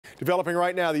Developing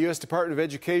right now, the U.S. Department of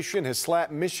Education has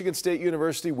slapped Michigan State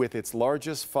University with its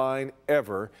largest fine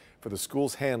ever for the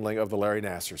school's handling of the Larry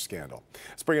Nassar scandal.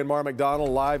 Let's bring in Mara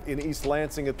McDonald live in East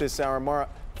Lansing at this hour. Mara,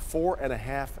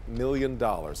 $4.5 million,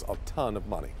 a ton of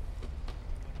money.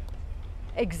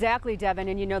 Exactly, Devin.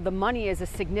 And you know, the money is a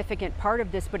significant part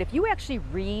of this. But if you actually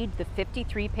read the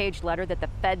 53-page letter that the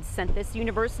feds sent this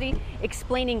university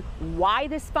explaining why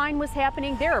this fine was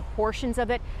happening, there are portions of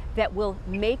it that will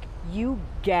make you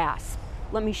gasp.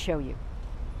 Let me show you.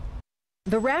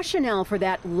 The rationale for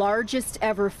that largest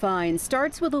ever fine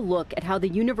starts with a look at how the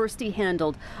university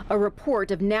handled a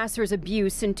report of Nassar's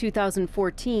abuse in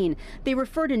 2014. They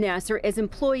refer to Nassar as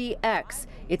Employee X.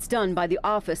 It's done by the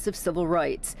Office of Civil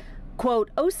Rights.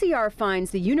 Quote, OCR finds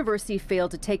the university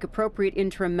failed to take appropriate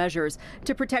interim measures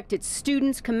to protect its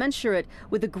students commensurate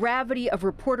with the gravity of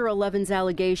Reporter 11's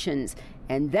allegations,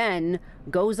 and then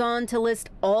goes on to list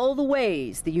all the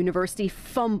ways the university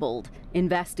fumbled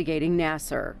investigating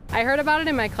Nassar. I heard about it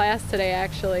in my class today,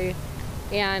 actually,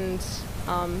 and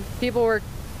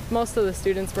most of the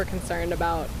students were concerned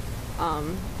about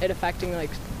it affecting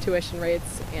like tuition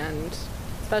rates, and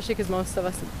especially because most of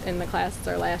us in the class, it's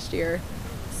our last year.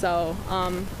 So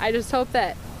I just hope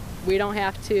that we don't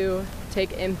have to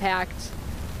take impact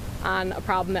on a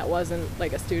problem that wasn't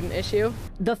like a student issue.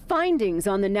 The findings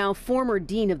on the now former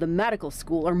dean of the medical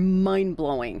school are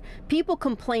mind-blowing. People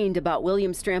complained about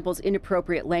William Strample's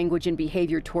inappropriate language and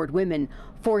behavior toward women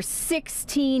for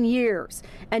 16 years.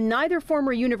 And neither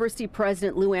former university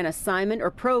president Lou Anna Simon or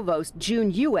provost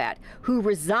June Uat, who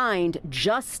resigned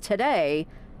just today,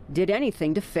 did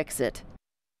anything to fix it.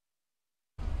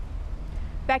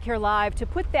 Back here live to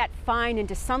put that fine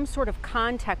into some sort of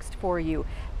context for you.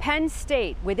 Penn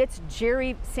State, with its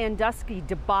Jerry Sandusky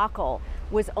debacle,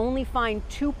 was only fined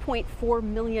 $2.4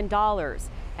 million.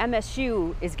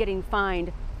 MSU is getting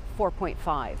fined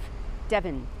 $4.5.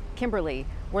 Devin, Kimberly,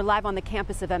 we're live on the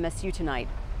campus of MSU tonight.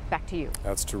 Back to you.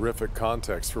 That's terrific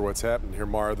context for what's happening here,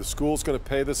 Mara. The school's going to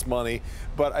pay this money,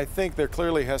 but I think there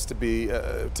clearly has to be,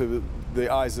 to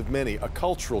the eyes of many, a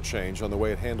cultural change on the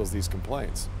way it handles these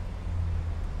complaints.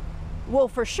 Well,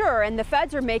 for sure, and the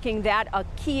feds are making that a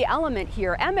key element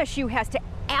here. MSU has to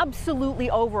absolutely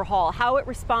overhaul how it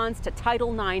responds to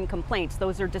Title IX complaints.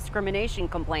 Those are discrimination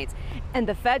complaints. And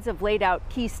the feds have laid out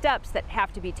key steps that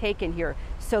have to be taken here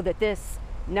so that this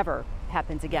never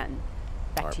happens again.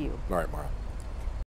 Back to you. All right, Mara.